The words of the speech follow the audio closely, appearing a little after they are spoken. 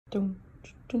Let's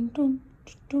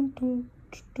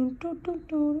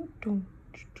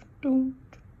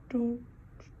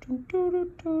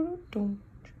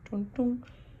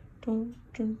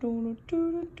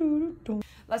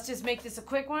just make this a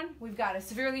quick one. We've got a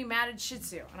severely matted Shih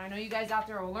Tzu, and I know you guys out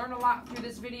there will learn a lot through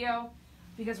this video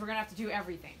because we're gonna have to do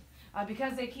everything.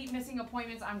 Because they keep missing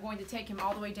appointments, I'm going to take him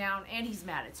all the way down, and he's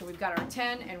matted. So we've got our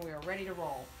 10, and we are ready to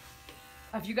roll.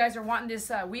 If you guys are wanting this,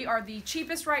 we are the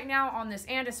cheapest right now on this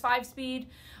Andis 5-speed,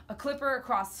 a clipper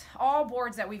across all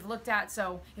boards that we've looked at.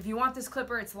 So if you want this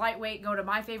clipper, it's lightweight. Go to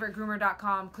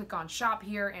myfavoritegroomer.com, click on shop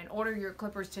here, and order your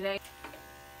clippers today.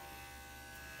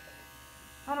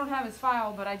 I don't have his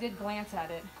file, but I did glance at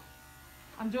it.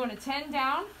 I'm doing a 10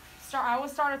 down. I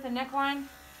always start at the neckline,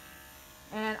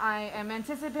 and I am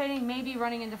anticipating maybe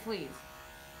running into fleas.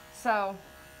 So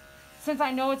since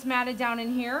I know it's matted down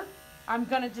in here, I'm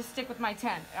gonna just stick with my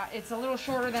 10. It's a little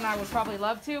shorter than I would probably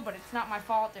love to, but it's not my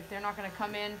fault if they're not gonna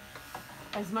come in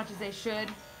as much as they should.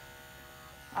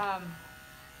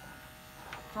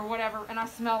 For whatever, and I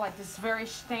smell like this very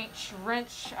stench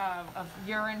wrench of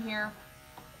urine here.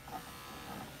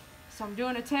 So I'm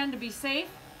doing a 10 to be safe.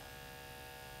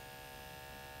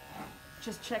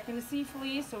 Just checking to see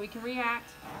fleas so we can react.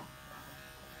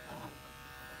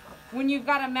 When you've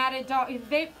got a matted dog, if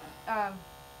they,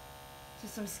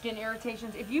 just some skin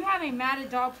irritations. If you have a matted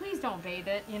dog, please don't bathe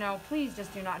it. You know, please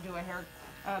just do not do a hair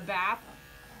bath.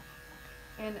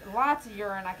 And lots of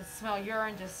urine. I can smell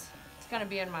urine. Just, it's going to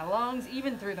be in my lungs,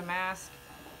 even through the mask.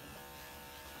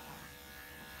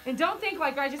 And don't think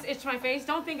like I just itched my face.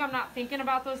 Don't think I'm not thinking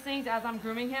about those things as I'm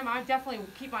grooming him. I definitely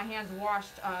keep my hands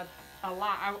washed a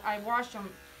lot. I washed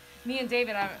them. Me and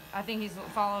David, I think he's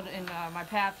followed in my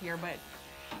path here, but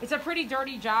it's a pretty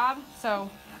dirty job. So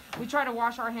we try to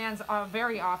wash our hands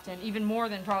very often, even more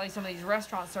than probably some of these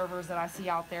restaurant servers that I see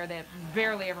out there that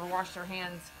barely ever wash their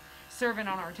hands serving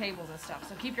on our tables and stuff.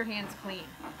 So keep your hands clean.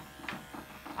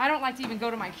 I don't like to even go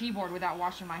to my keyboard without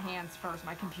washing my hands first,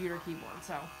 my computer keyboard.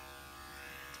 So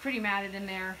it's pretty matted in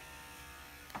there.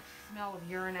 Smell of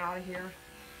urine out of here.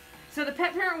 So the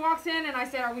pet parent walks in and I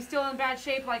said, are we still in bad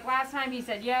shape like last time? He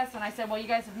said yes. And I said, well, you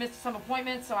guys have missed some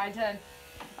appointments. So I said,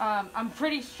 I'm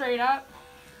pretty straight up.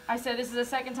 I said, this is the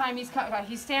second time he's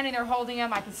standing there holding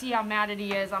him. I can see how matted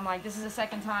he is. I'm like, this is the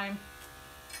second time.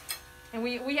 And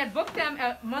we had booked them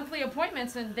at monthly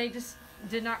appointments and they just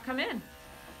did not come in.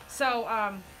 So,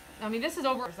 I mean, this is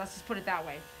over. Let's just put it that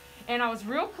way. And I was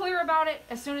real clear about it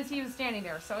as soon as he was standing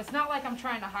there. So it's not like I'm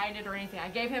trying to hide it or anything. I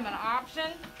gave him an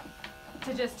option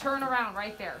to just turn around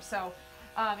right there. So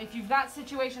if you've got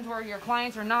situations where your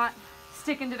clients are not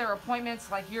sticking to their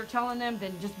appointments like you're telling them,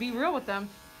 then just be real with them.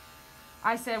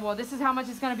 I said, well, this is how much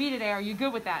it's going to be today. Are you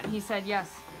good with that? And he said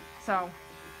yes. So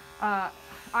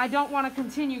I don't want to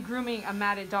continue grooming a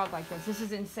matted dog like this. This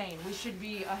is insane. We should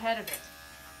be ahead of it.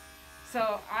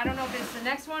 So I don't know if it's the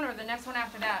next one or the next one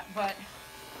after that, but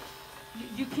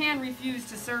you can refuse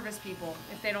to service people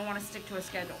if they don't want to stick to a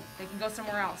schedule. They can go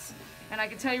somewhere else. And I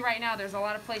can tell you right now, there's a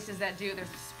lot of places that do. There's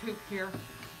a poop here.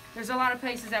 There's a lot of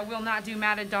places that will not do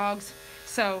matted dogs.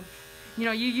 So, you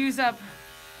know, you use up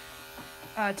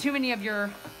too many of your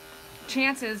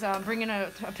chances bringing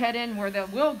a pet in where they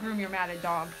will groom your matted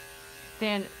dog.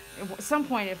 Then at some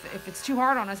point, if it's too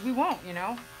hard on us, we won't, you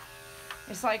know.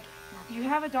 It's like you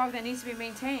have a dog that needs to be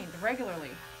maintained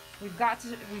regularly. We've got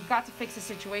to fix the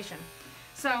situation.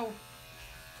 So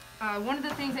one of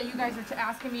the things that you guys are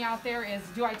asking me out there is,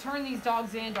 do I turn these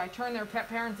dogs in? Do I turn their pet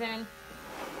parents in?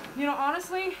 You know,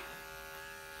 honestly,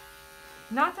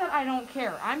 not that I don't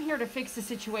care. I'm here to fix the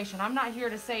situation. I'm not here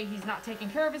to say he's not taking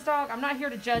care of his dog. I'm not here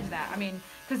to judge that. I mean,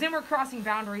 because then we're crossing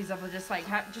boundaries of just like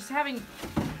just having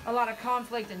a lot of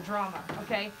conflict and drama,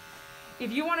 okay?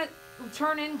 If you want to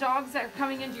turn in dogs that are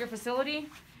coming into your facility,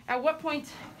 at what point,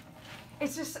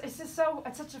 it's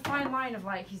such a fine line of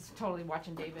like, he's totally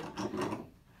watching David.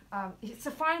 It's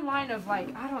a fine line of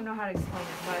like, I don't know how to explain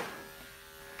it, but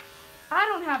I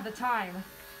don't have the time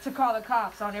to call the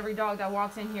cops on every dog that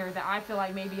walks in here that I feel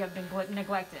like maybe have been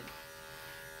neglected.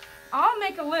 I'll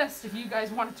make a list if you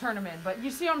guys want to turn them in, but you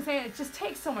see what I'm saying? It just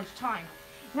takes so much time.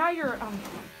 Now your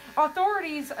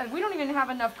authorities, we don't even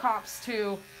have enough cops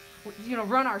to, you know,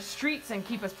 run our streets and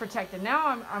keep us protected.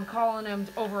 Now I'm calling them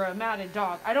over a matted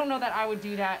dog. I don't know that I would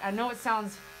do that. I know it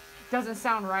doesn't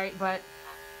sound right, but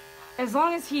as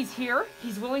long as he's here,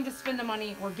 he's willing to spend the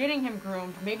money, we're getting him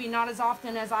groomed. Maybe not as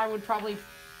often as I would probably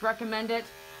recommend it,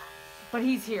 but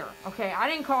he's here, okay? I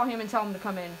didn't call him and tell him to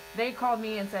come in. They called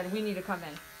me and said, we need to come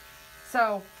in.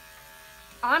 So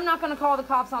I'm not going to call the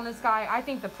cops on this guy. I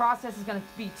think the process is going to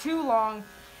be too long,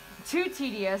 too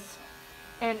tedious,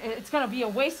 And it's going to be a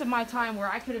waste of my time where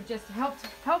I could have just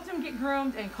helped him get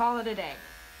groomed and call it a day.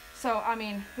 So, I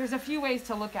mean, there's a few ways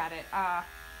to look at it.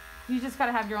 You just got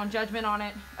to have your own judgment on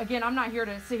it. Again, I'm not here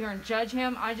to sit here and judge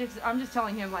him. I'm just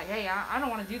telling him, like, hey, I don't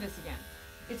want to do this again.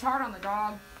 It's hard on the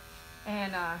dog,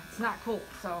 and it's not cool.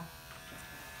 So,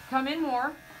 come in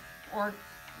more, or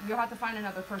you'll have to find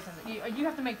another person. You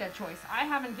have to make that choice. I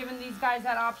haven't given these guys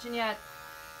that option yet,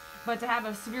 but to have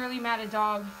a severely matted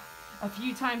dog a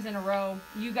few times in a row,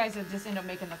 you guys will just end up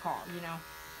making the call, you know.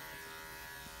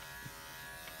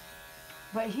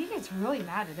 But he gets really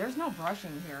matted. There's no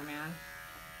brushing here, man.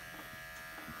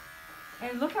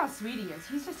 And look how sweet he is.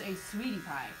 He's just a sweetie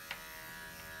pie.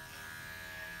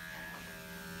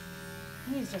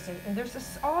 He's just a, and there's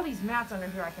just all these mats under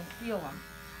here. I can feel them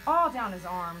all down his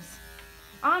arms.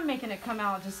 I'm making it come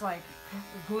out just like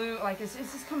glue, like it's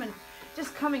just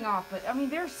coming off. But I mean,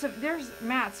 there's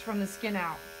mats from the skin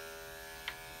out.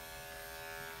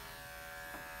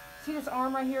 See this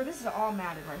arm right here? This is all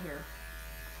matted right here.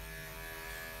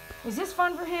 Is this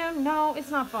fun for him? No,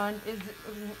 it's not fun. Is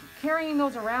carrying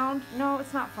those around? No,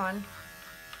 it's not fun.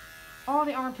 All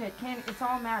the armpit, it's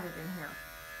all matted in here.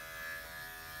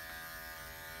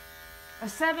 A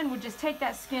 7 would just take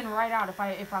that skin right out if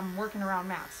I'm working around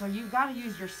mats. So you got to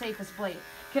use your safest blade.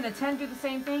 Can a 10 do the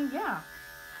same thing? Yeah.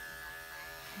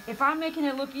 If I'm making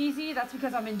it look easy, that's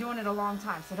because I've been doing it a long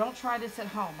time. So don't try this at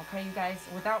home, okay, you guys?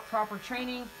 Without proper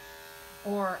training,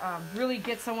 or really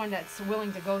get someone that's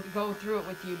willing to go through it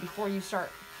with you before you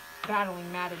start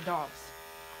battling matted dogs.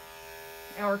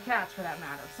 Or cats, for that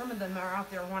matter. Some of them are out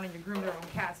there wanting to groom their own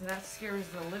cats, and that scares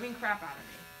the living crap out of me.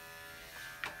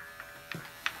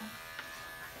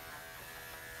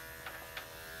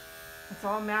 It's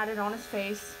all matted on his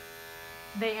face.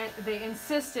 They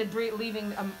insisted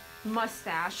leaving a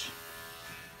mustache.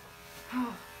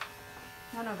 Oh,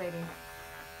 no, baby.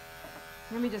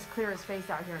 Let me just clear his face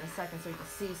out here in a second so you can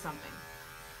see something.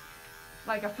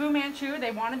 Like a Fu Manchu,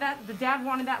 they wanted that. The dad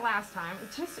wanted that last time.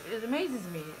 It amazes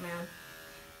me, man.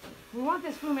 We want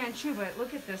this Fu Manchu, but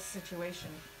look at this situation.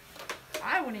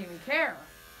 I wouldn't even care.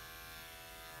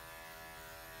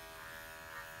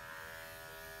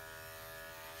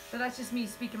 But that's just me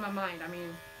speaking my mind. I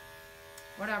mean,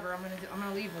 whatever. I'm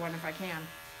gonna leave one if I can.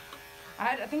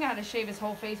 I think I had to shave his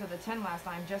whole face with a 10 last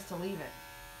time just to leave it.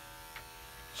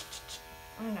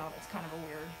 I know that's kind of a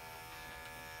weird.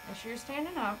 Make sure you're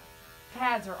standing up.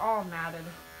 Pads are all matted.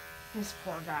 This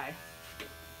poor guy.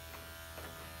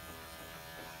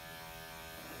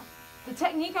 The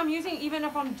technique I'm using, even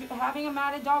if I'm having a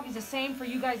matted dog, is the same for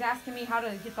you guys asking me how to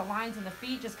get the lines in the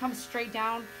feet. Just come straight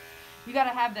down. You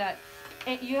gotta have that.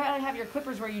 You gotta have your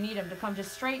clippers where you need them to come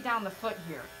just straight down the foot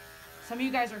here. Some of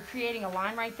you guys are creating a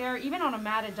line right there. Even on a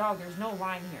matted dog, there's no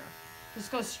line here.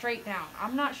 Just go straight down.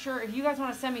 I'm not sure if you guys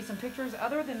want to send me some pictures.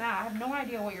 Other than that, I have no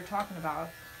idea what you're talking about.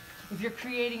 If you're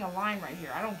creating a line right here,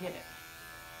 I don't get it.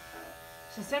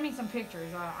 So send me some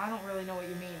pictures. I don't really know what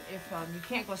you mean. If you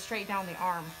can't go straight down the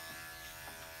arm,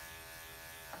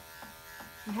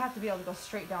 you have to be able to go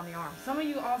straight down the arm. Some of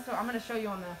you also, I'm going to show you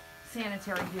on the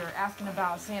sanitary here, asking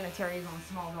about sanitaries on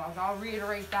small dogs. I'll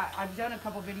reiterate that. I've done a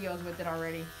couple videos with it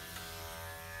already.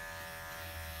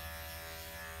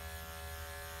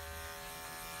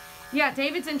 Yeah,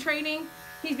 David's in training.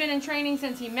 He's been in training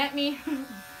since he met me.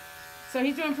 So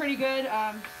he's doing pretty good.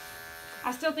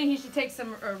 I still think he should take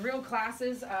some real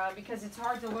classes because it's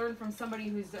hard to learn from somebody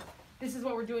who's, this is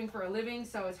what we're doing for a living,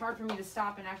 so it's hard for me to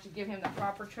stop and actually give him the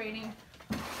proper training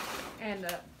and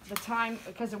the time,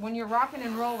 because when you're rocking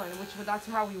and rolling, which that's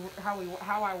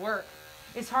how I work,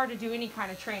 it's hard to do any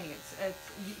kind of training.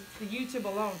 It's the YouTube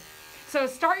alone. So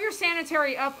start your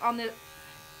sanitary up on the,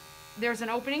 there's an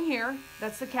opening here.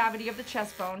 That's the cavity of the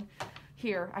chest bone.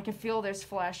 Here, I can feel there's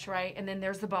flesh, right? And then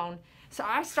there's the bone. So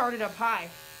I started up high.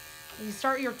 You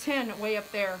start your 10 way up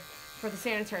there for the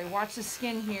sanitary. Watch the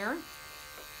skin here.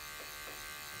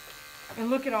 And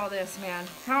look at all this, man.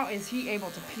 How is he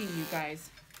able to pee, you guys?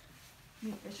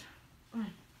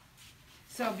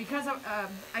 So because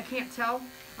I can't tell,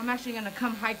 I'm actually going to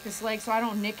come hike this leg so I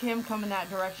don't nick him coming that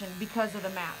direction because of the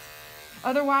mat.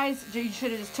 Otherwise, you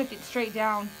should have just took it straight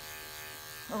down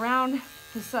around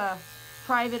this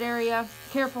private area.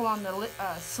 Careful on the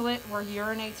slit where he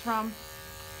urinates from.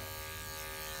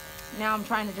 Now I'm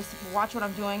trying to just watch what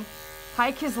I'm doing.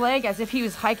 Hike his leg as if he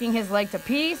was hiking his leg to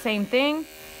pee. Same thing.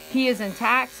 He is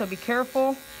intact, so be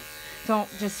careful. Don't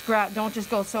just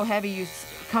go so heavy you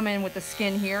come in with the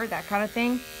skin here, that kind of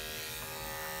thing.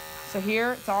 So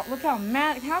here, it's all, look how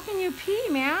mad, how can you pee,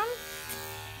 man?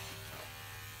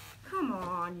 Come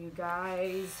on, you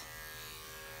guys.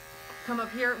 come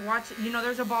up here, watch, you know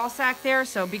there's a ball sack there,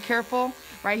 so be careful.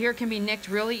 Right here can be nicked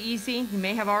really easy. You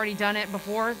may have already done it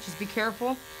before, just be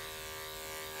careful.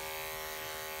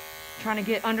 Trying to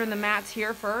get under the mats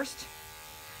here first.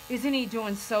 Isn't he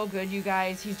doing so good, you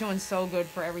guys? He's doing so good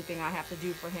for everything I have to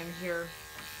do for him here.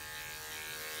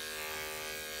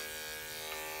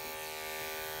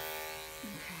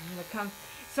 Okay, I'm gonna come.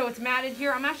 So it's matted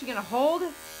here. I'm actually gonna hold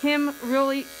him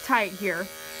really tight here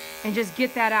and just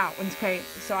get that out. Okay,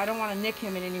 so I don't want to nick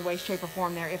him in any way, shape, or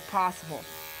form there if possible.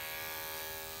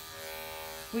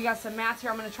 We got some mats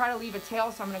here. I'm going to try to leave a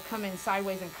tail, so I'm going to come in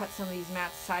sideways and cut some of these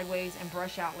mats sideways and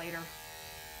brush out later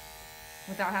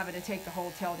without having to take the whole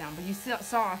tail down. But you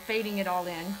saw fading it all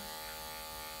in.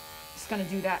 Just going to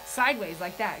do that sideways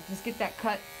like that. Just get that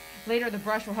cut. Later the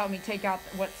brush will help me take out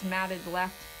what's matted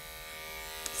left.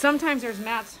 Sometimes there's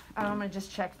mats. I'm going to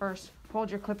just check first.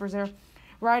 Hold your clippers there.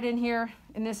 Right in here,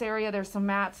 in this area, there's some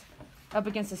mats up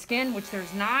against the skin, which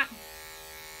there's not.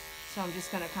 So I'm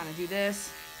just going to kind of do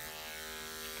this.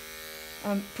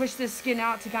 Push this skin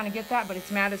out to kind of get that, but it's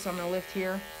matted, so I'm going to lift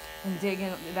here and dig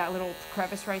in that little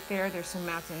crevice right there. There's some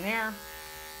mats in there.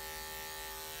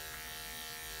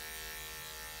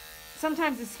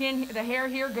 Sometimes the hair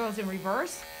here goes in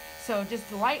reverse, so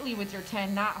just lightly with your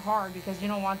 10, not hard, because you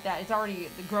don't want that. It's already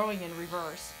growing in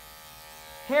reverse.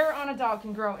 Hair on a dog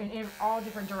can grow in all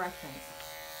different directions.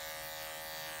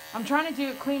 I'm trying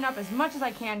to clean up as much as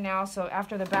I can now, so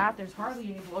after the bath, there's hardly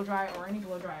any blow dry or any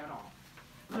blow dry at all.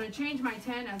 I'm going to change my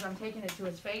 10 as I'm taking it to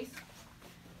his face.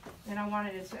 And I want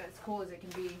it as cool as it can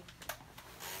be.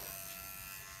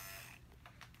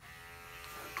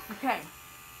 Okay.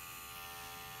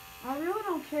 I really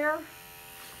don't care.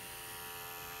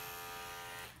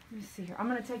 Let me see here. I'm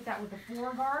going to take that with the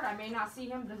 4 guard. I may not see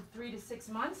him the 3 to 6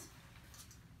 months.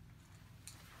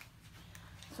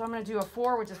 So I'm going to do a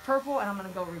 4, which is purple, and I'm going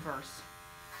to go reverse.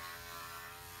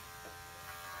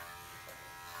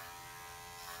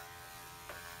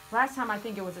 Last time I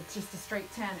think it was just a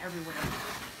straight 10 everywhere.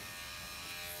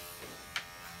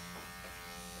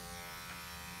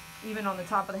 Even on the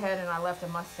top of the head, and I left a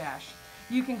mustache.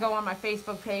 You can go on my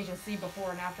Facebook page and see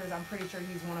before and afters. I'm pretty sure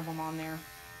he's one of them on there.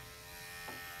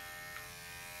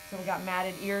 So we got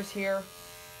matted ears here.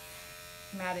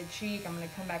 Matted cheek. I'm going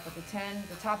to come back with a 10.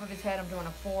 The top of his head, I'm doing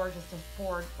a 4, just a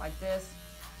 4 like this.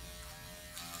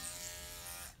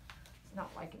 It's not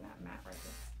liking that mat right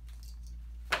there.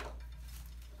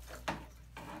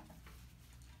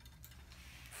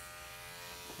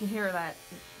 You hear that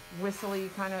whistly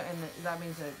kind of, and that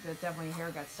means that definitely hair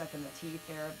got stuck in the teeth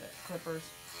there, the clippers,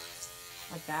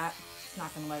 like that. It's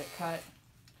not going to let it cut.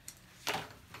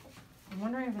 I'm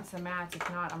wondering if it's the mats. If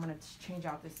not, I'm going to change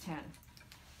out this 10.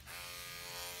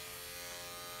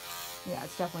 Yeah,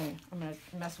 it's definitely, I'm going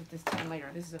to mess with this 10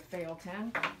 later. This is a fail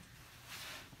 10.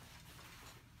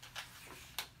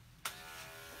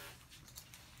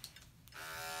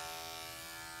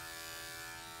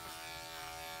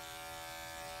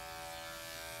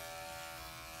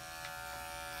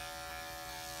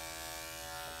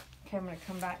 Okay, I'm going to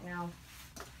come back now,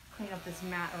 clean up this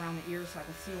mat around the ears so I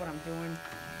can see what I'm doing.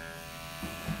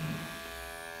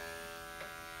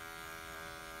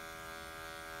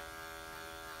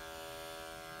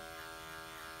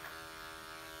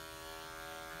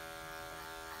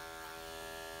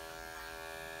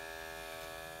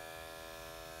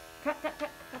 Cut.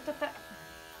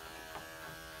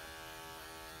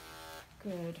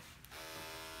 Good.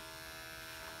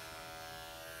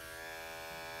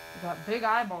 Got big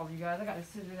eyeballs, you guys. I got to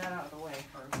scissor that out of the way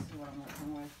first. See what I'm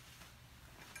working with.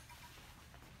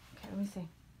 Okay, let me see.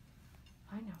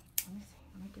 I know. Let me see.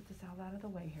 Let me get this all out of the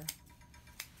way here.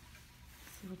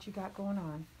 See what you got going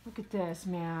on. Look at this,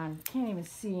 man. Can't even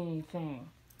see anything.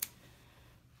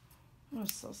 I'm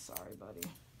so sorry, buddy.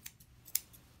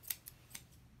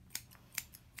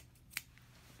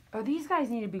 Oh, these guys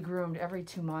need to be groomed every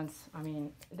 2 months. I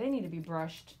mean, they need to be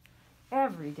brushed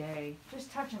every day.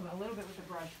 Just touch them a little bit with the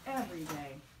brush every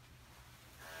day.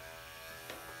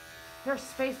 Their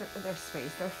face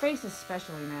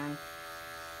especially, man.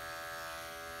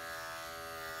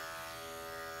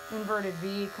 Inverted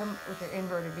V, come with your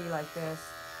inverted V like this.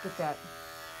 Get that.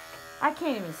 I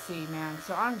can't even see, man.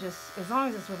 So I'm just, as long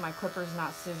as it's with my clippers,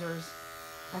 not scissors,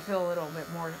 I feel a little bit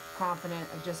more confident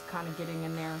of just kind of getting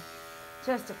in there.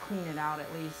 Just to clean it out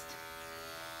at least.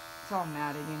 It's all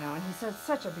matted, you know. And he says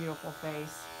such a beautiful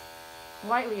face.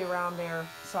 Lightly around there,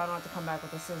 so I don't have to come back with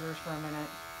the scissors for a minute.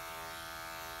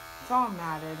 It's all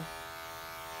matted.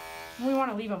 And we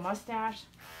want to leave a mustache.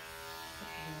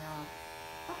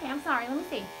 Okay, I'm sorry. Let me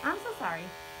see. I'm so sorry.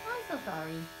 I'm so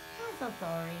sorry. I'm so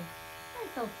sorry. I'm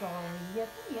so sorry. Yes,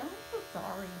 I am. I'm so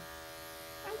sorry.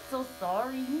 I'm so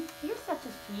sorry. You're such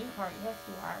a sweetheart. Yes,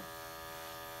 you are.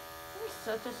 You're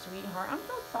such a sweetheart. I'm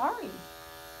so sorry.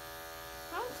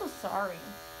 I'm so sorry.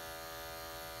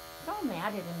 It's all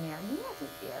matted in there. Yes,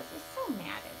 it is. It's so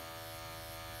matted.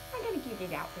 I'm going to get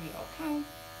it out for you, okay?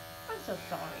 I'm so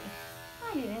sorry.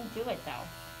 I didn't do it, though.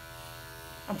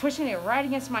 I'm pushing it right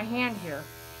against my hand here.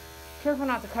 Careful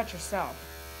not to cut yourself.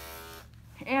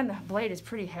 And the blade is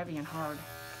pretty heavy and hard.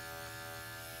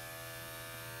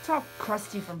 It's all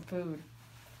crusty from food.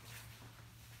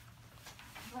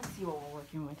 Let's see what we're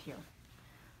working with here.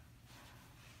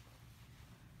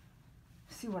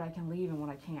 See what I can leave and what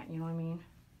I can't, you know what I mean?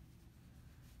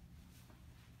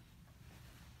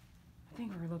 I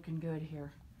think we're looking good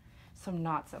here. Some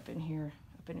knots up in here,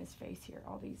 up in his face here.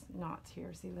 All these knots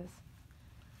here, see this?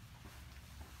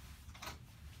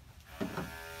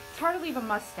 It's hard to leave a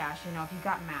mustache, you know, if you've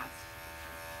got mats.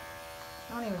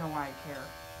 I don't even know why I care.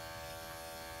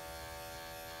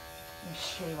 Let me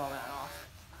shave all that off.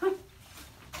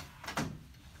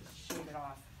 Just shave it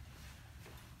off.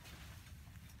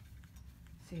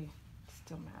 See, it's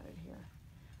still matted here.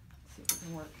 Let's see if it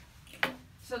can work.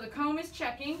 So the comb is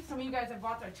checking. Some of you guys have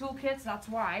bought their toolkits. That's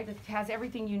why. It has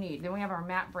everything you need. Then we have our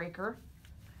mat breaker.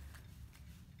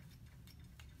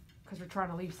 Because we're trying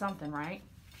to leave something, right?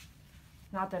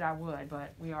 Not that I would,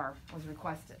 but we are. Was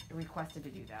requested to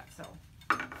do that. So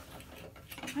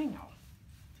I know.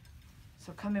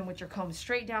 So come in with your comb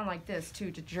straight down like this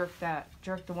too to jerk the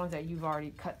ones that you've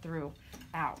already cut through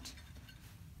out.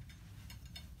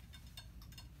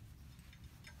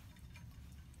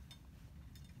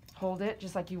 Hold it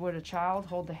just like you would a child.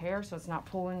 Hold the hair so it's not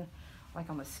pulling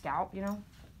like on the scalp, you know?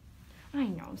 I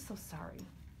know, I'm so sorry.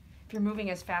 If you're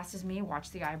moving as fast as me, watch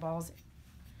the eyeballs.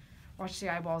 Watch the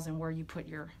eyeballs and where you put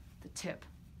the tip.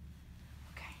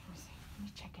 Okay, let me see. Let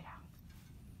me check it out.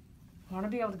 I want to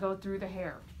be able to go through the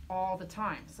hair all the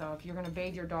time. So if you're going to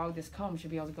bathe your dog, this comb should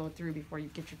be able to go through before you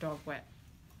get your dog wet.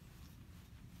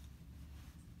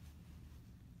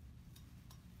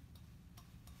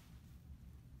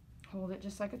 Hold it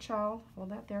just like a child.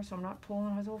 Hold that there so I'm not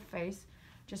pulling his whole face.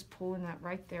 Just pulling that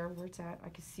right there where it's at. I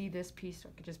can see this piece so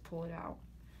I can just pull it out.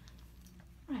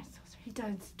 I'm so sorry. He's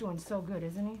doing so good,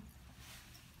 isn't he?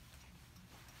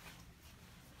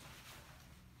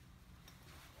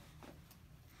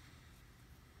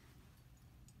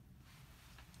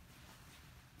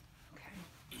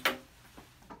 Okay.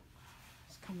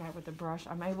 Just come back with the brush.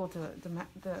 I'm able to,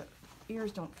 the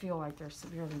ears don't feel like they're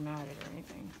severely matted or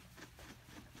anything.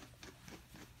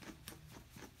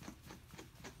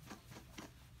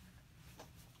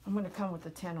 I'm going to come with the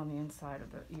 10 on the inside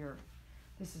of the ear.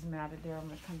 This is matted there. I'm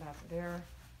going to come back there.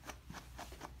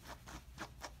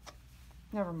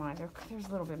 Never mind. There's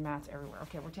a little bit of mats everywhere.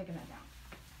 Okay, we're taking that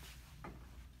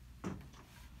down.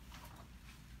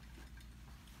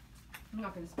 I'm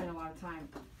not going to spend a lot of time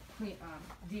dematting.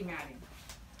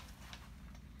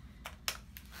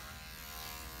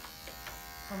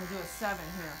 I'm going to do a 7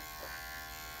 here.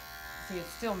 See, it's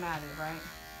still matted, right?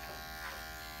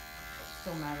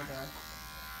 Still matted there.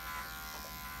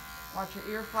 Watch your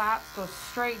ear flaps go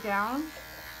straight down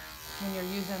when you're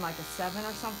using like a 7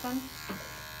 or something.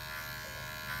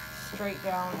 Straight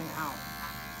down and out.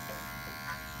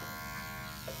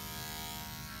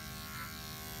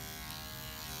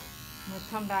 I'm going to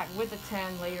come back with a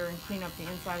 10 later and clean up the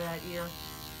inside of that ear.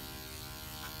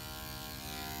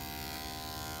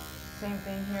 Same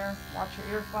thing here. Watch your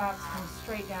ear flaps come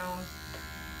straight down.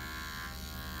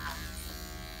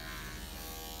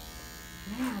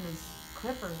 Man, these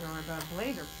clippers or the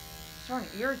blade are starting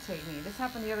to irritate me. This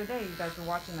happened the other day. You guys were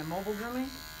watching the mobile grooming.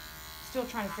 Still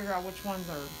trying to figure out which one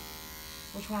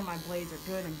of my blades are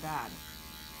good and bad.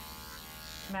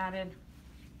 Matted.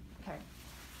 Okay.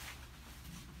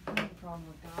 No problem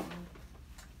with that one.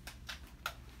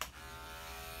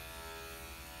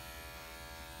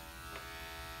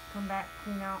 Come back,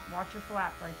 clean out, watch your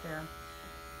flap right there.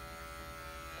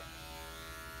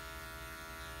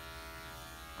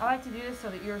 I like to do this so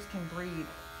the ears can breathe.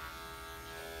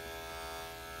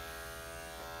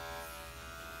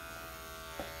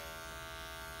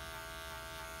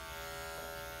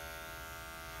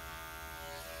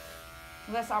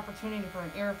 Less opportunity for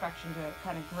an ear infection to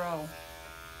kind of grow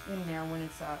in there when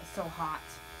it's so hot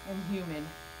and humid.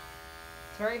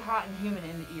 It's very hot and humid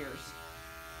in the ears.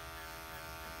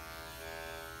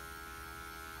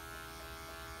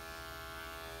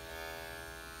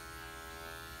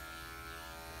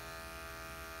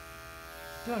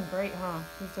 Doing great, huh?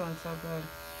 He's doing so good.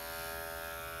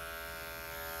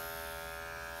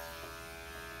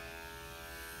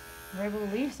 We're able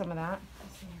to leave some of that.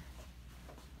 Let's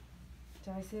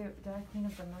see here. Did I clean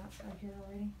up the mats right here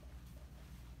already?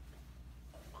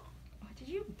 Did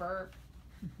you burp?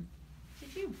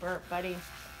 Did you burp, buddy?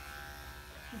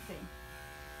 Let's see.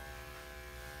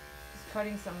 Just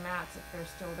cutting some mats if they're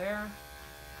still there.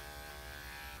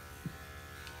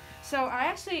 So I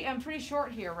actually am pretty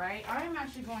short here, right? I am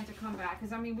actually going to come back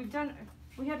because I mean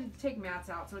we had to take mats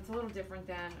out, so it's a little different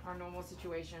than our normal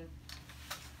situation.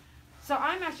 So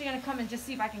I'm actually going to come and just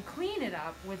see if I can clean it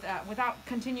up with without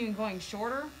continuing going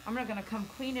shorter. I'm not going to come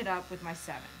clean it up with my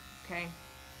 7, okay?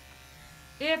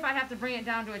 If I have to bring it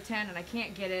down to a 10 and I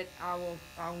can't get it, I'll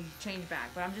change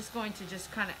back. But I'm just going to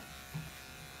just kind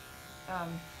of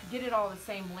get it all the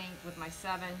same length with my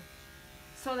 7.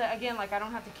 So that, again, like I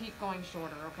don't have to keep going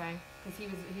shorter, okay? Because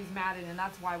he's matted, and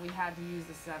that's why we had to use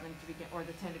the 7 to begin, or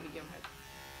the 10 to begin with.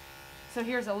 So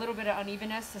here's a little bit of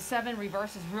unevenness. The 7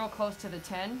 reverse is real close to the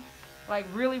 10. Like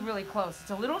really, really close. It's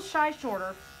a little shy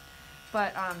shorter,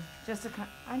 but just to,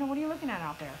 I know, what are you looking at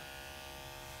out there?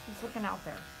 He's looking out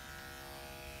there.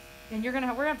 And we're gonna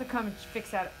have to come and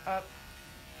fix that up.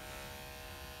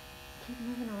 Keep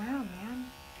moving around, man.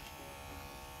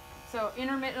 So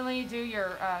intermittently do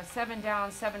your 7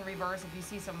 down, 7 reverse if you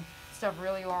see some stuff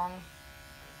really long.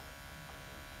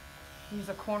 Use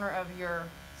a corner of your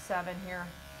 7 here.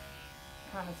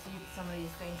 Kind of see some of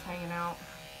these things hanging out.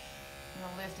 You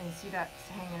know, lift and see that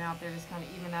hanging out there, just kind of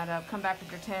even that up. Come back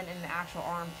with your 10 in the actual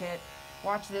armpit.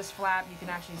 Watch this flap. You can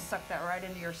actually suck that right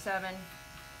into your 7.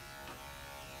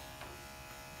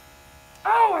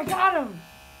 Oh, I got him!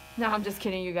 No, I'm just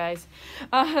kidding, you guys.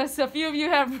 So a few of you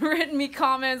have written me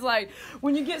comments like,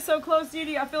 when you get so close, Dee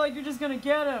Dee, I feel like you're just going to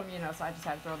get him. You know, so I just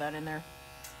had to throw that in there.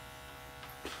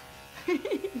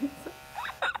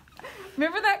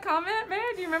 Remember that comment, man?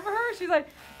 Do you remember her? She's like,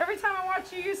 every time I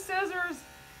watch you use scissors,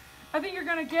 I think you're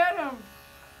going to get him.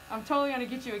 I'm totally going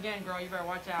to get you again, girl. You better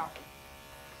watch out.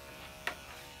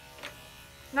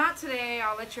 Not today.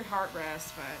 I'll let your heart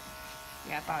rest, but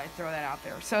yeah, I thought I'd throw that out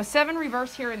there. So 7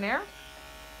 reverse here and there.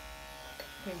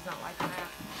 Okay, he's not liking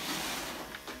that.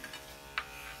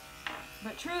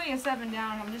 But truly a 7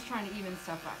 down. I'm just trying to even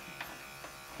stuff up.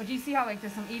 But do you see how like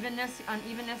there's some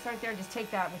unevenness right there? Just take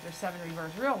that with your 7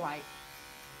 reverse real light.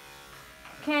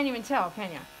 Can't even tell,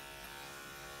 can you?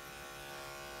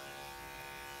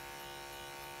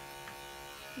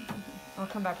 I'll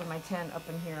come back with my 10 up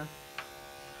in here.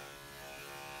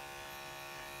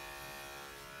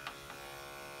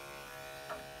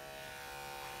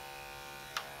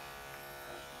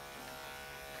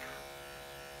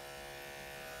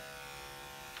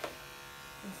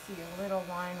 You see a little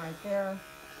line right there.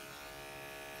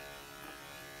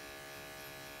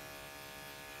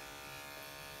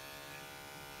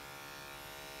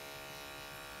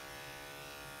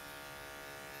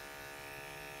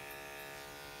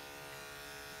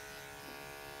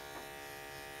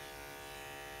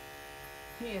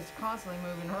 He is constantly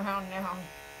moving around now.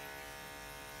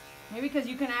 Maybe because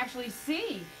you can actually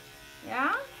see.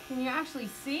 Yeah? Can you actually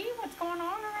see what's going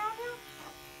on around him?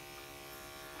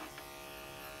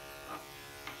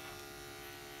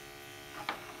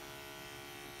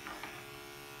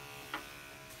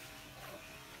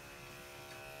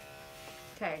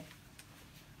 Okay.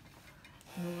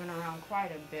 Moving around quite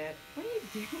a bit. What are you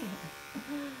doing?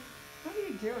 What are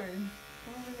you doing?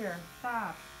 Come over here.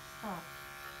 Stop. Stop.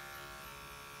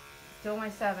 Still my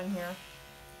 7 here.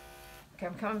 Okay,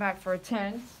 I'm coming back for a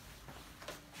 10.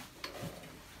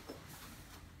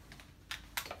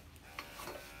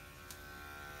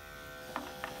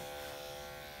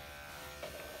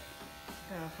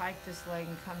 Gonna hike this leg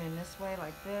and come in this way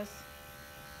like this.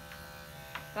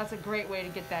 That's a great way to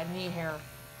get that knee hair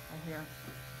right here.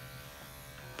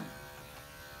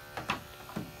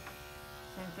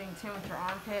 Same thing, 10 with your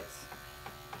armpits.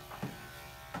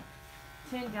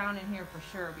 10 down in here for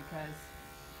sure because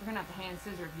we're gonna have to hand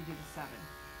scissor if you do the 7.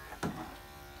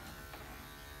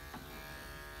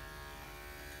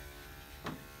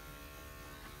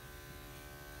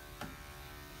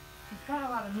 It's got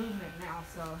a lot of movement now,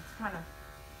 so it's kind of,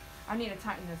 I need to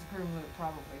tighten this groom loop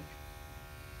probably.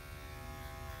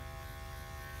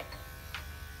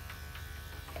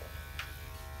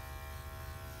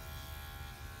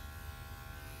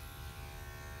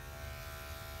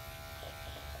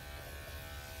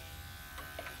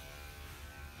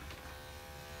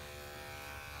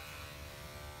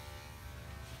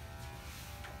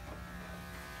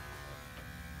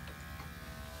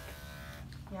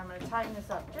 Yeah, I'm going to tighten this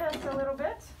up just a little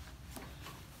bit.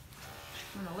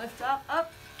 I'm going to lift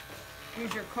up.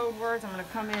 Use your code words. I'm going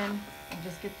to come in and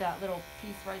just get that little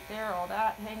piece right there, all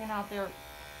that hanging out there,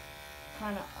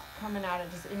 kind of coming at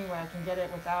it just any way I can get it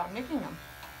without nicking them.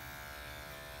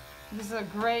 This is a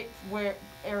great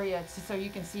area so you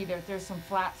can see that there's some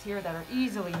flats here that are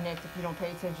easily nicked if you don't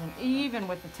pay attention, even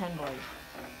with the 10 blade.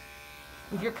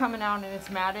 If you're coming out and it's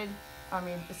matted, I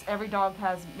mean, every dog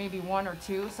has maybe one or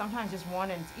two, sometimes just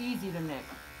one, and it's easy to nick.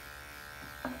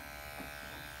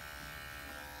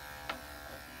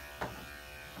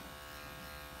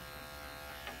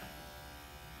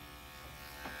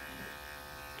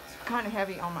 It's kind of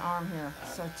heavy on my arm here,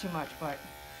 so too much, but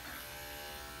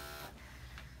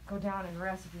go down and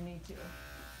rest if you need to.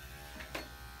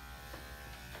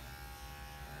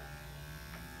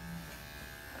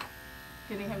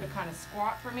 Getting him to kind of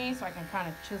squat for me so I can kind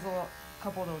of chisel a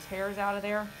couple of those hairs out of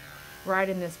there, right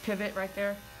in this pivot right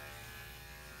there.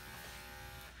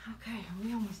 Okay, are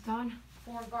we almost done?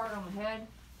 4 guard on the head.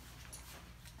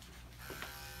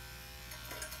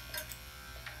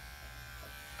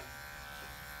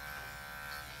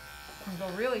 I'm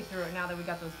gonna go really through it now that we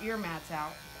got those ear mats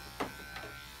out.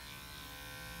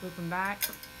 Loop them back.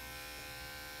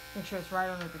 Make sure it's right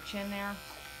under the chin there.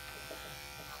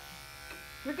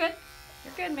 You're good.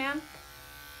 You're good, man.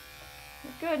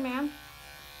 You're good, man.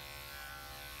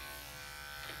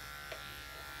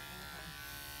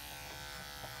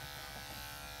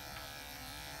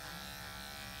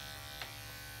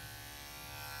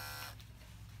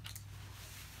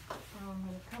 I'm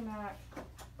gonna come back.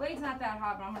 Blade's not that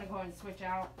hot, but I'm gonna go ahead and switch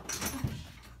out.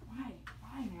 Why?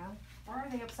 Why, man? Why are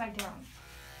they upside down?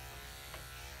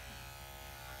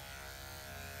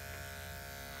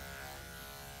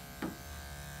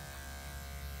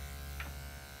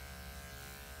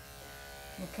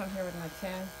 I'm gonna come here with my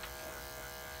 10.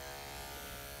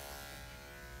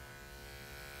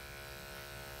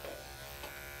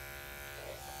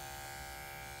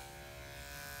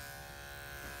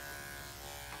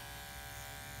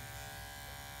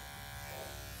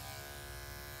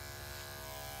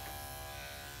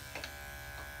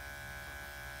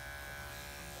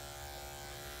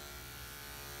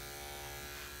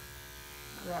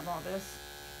 Grab all this.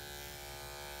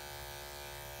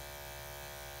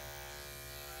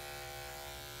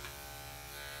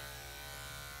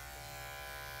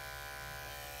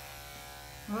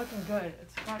 Looking good.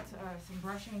 It's got some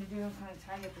brushing to do, kind of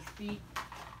tidy up his feet.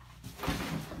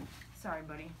 Sorry,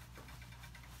 buddy.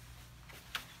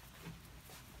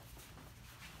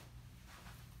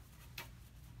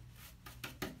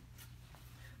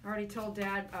 I already told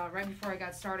Dad right before I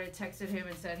got started, texted him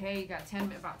and said, hey, you got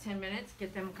about 10 minutes,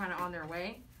 get them kind of on their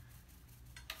way.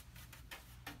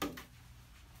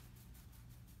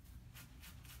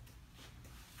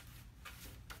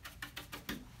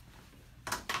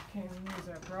 Okay, I'm gonna use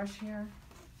our brush here.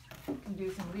 Can do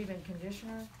some leave-in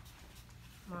conditioner.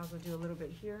 Might as well do a little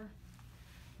bit here.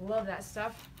 Love that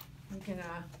stuff. You can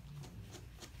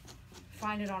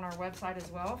find it on our website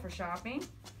as well for shopping.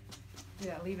 Do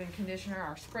that leave-in conditioner.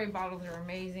 Our spray bottles are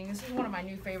amazing. This is one of my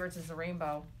new favorites, is the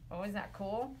rainbow. Oh, isn't that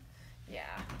cool?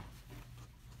 Yeah.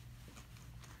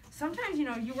 Sometimes, you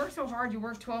know, you work so hard, you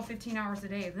work 12, 15 hours a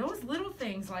day. Those little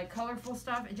things like colorful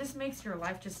stuff, it just makes your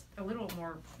life just a little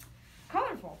more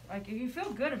colorful. Like, you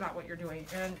feel good about what you're doing,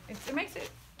 and it makes it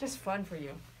just fun for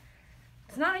you.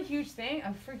 It's not a huge thing,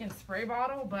 a freaking spray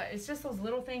bottle, but it's just those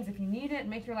little things. If you need it,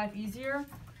 make your life easier.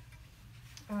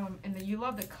 And then you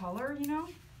love the color, you know?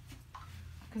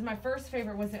 Because my first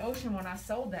favorite was the ocean one. I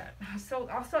sold that.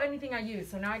 I'll sell anything I use.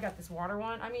 So now I got this water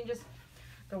one. I mean, just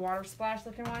the water splash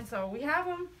looking one. So we have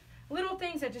them. Little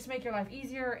things that just make your life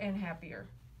easier and happier.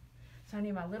 So I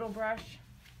need my little brush.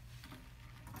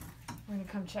 We're going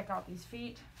to come check out these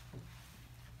feet.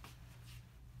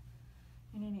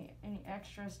 And any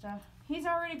extra stuff. He's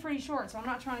already pretty short, so I'm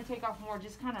not trying to take off more.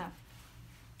 Just kind of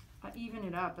even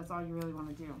it up. That's all you really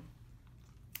want to do.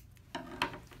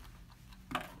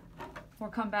 We'll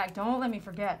come back. Don't let me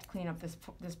forget to clean up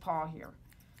this paw here.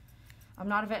 I'm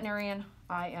not a veterinarian.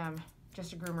 I am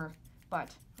just a groomer,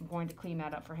 but I'm going to clean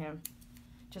that up for him,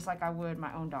 just like I would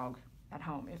my own dog at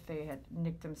home if they had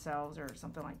nicked themselves or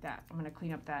something like that. I'm going to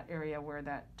clean up that area where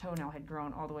that toenail had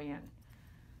grown all the way in.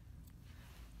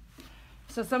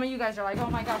 So some of you guys are like, oh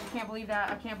my gosh, I can't believe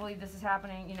that. I can't believe this is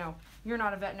happening. You know, you're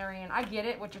not a veterinarian. I get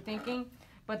it, what you're thinking,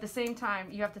 but at the same time,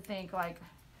 you have to think like,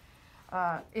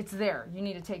 it's there. You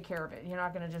need to take care of it. You're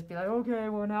not going to just be like, okay,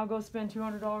 well, now go spend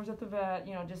 $200 at the vet.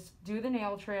 You know, just do the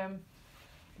nail trim,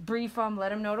 brief them, let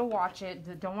them know to watch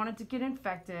it. Don't want it to get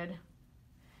infected.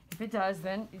 If it does,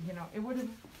 then, you know, it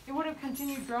would have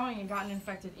continued growing and gotten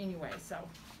infected anyway. So,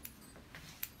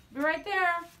 be right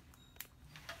there.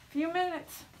 Few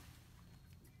minutes.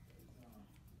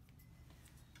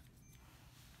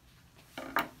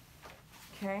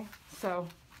 Okay, so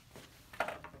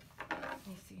let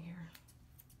me see here.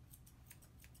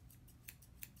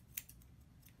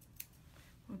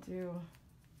 do.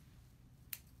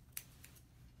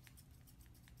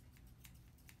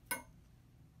 Okay.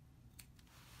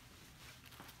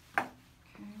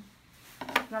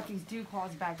 Got these dew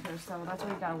claws back here, so that's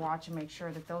what you gotta watch and make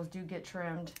sure that those do get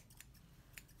trimmed.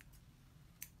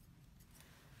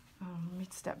 Let me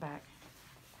step back.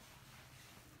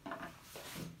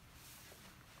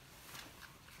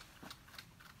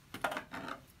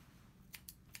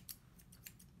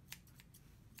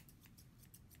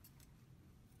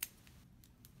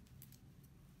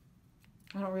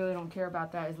 I really don't care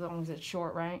about that as long as it's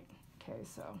short, right? Okay,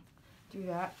 so do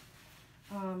that.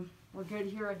 We're good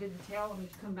here. I did the tail. Let me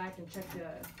just come back and check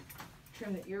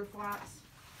trim the ear flaps.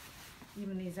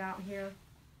 Even these out here.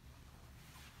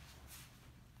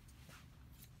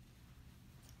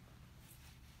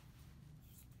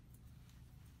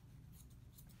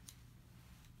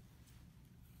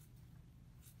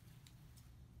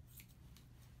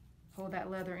 Hold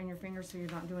that leather in your finger so you're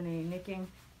not doing any nicking.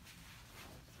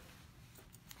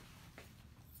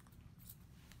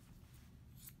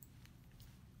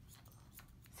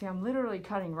 See, I'm literally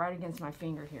cutting right against my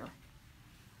finger here.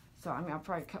 So, I mean, I'll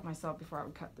probably cut myself before I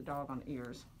would cut the dog on the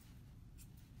ears.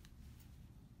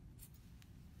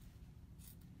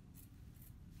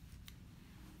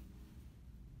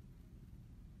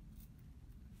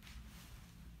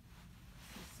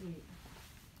 Let's see.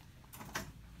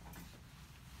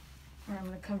 All right, I'm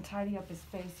going to come tidy up his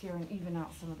face here and even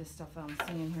out some of this stuff that I'm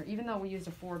seeing here. Even though we used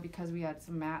a 4 because we had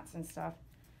some mats and stuff,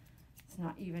 it's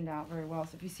not evened out very well.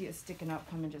 So if you see it sticking up,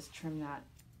 come and just trim that.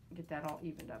 Get that all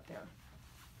evened up there.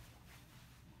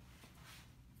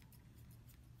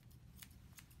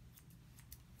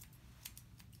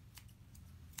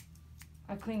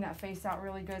 I cleaned that face out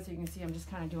really good so you can see I'm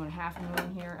just kind of doing a half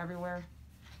moon here everywhere.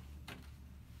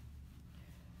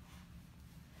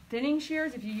 Thinning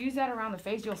shears, if you use that around the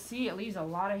face, you'll see it leaves a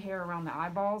lot of hair around the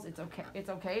eyeballs. It's okay. It's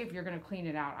okay if you're going to clean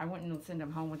it out. I wouldn't send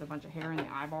them home with a bunch of hair in the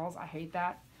eyeballs. I hate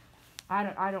that.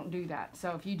 I don't do that.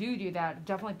 So if you do that,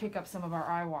 definitely pick up some of our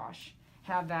eye wash.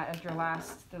 Have that as your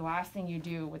the last thing you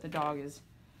do with the dog is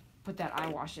put that eye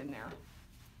wash in there.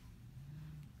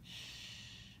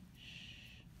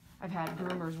 I've had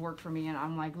groomers work for me and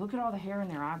I'm like, look at all the hair in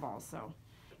their eyeballs. So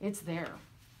it's there.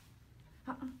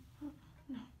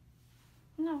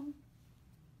 No.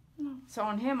 So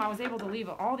on him, I was able to leave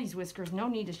all these whiskers. No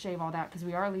need to shave all that because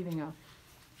we are leaving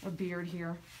a beard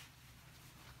here.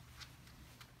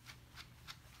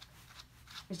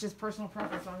 It's just personal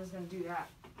preference, so I'm just going to do that.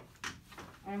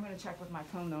 I am going to check with my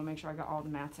comb, though, make sure I got all the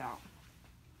mats out.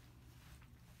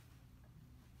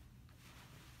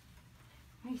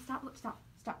 Hey, stop, look, stop.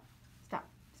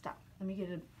 Let me get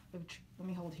let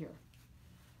me hold here.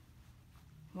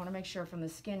 I want to make sure from the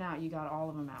skin out, you got all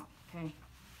of them out, okay?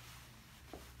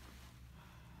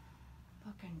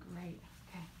 Looking great.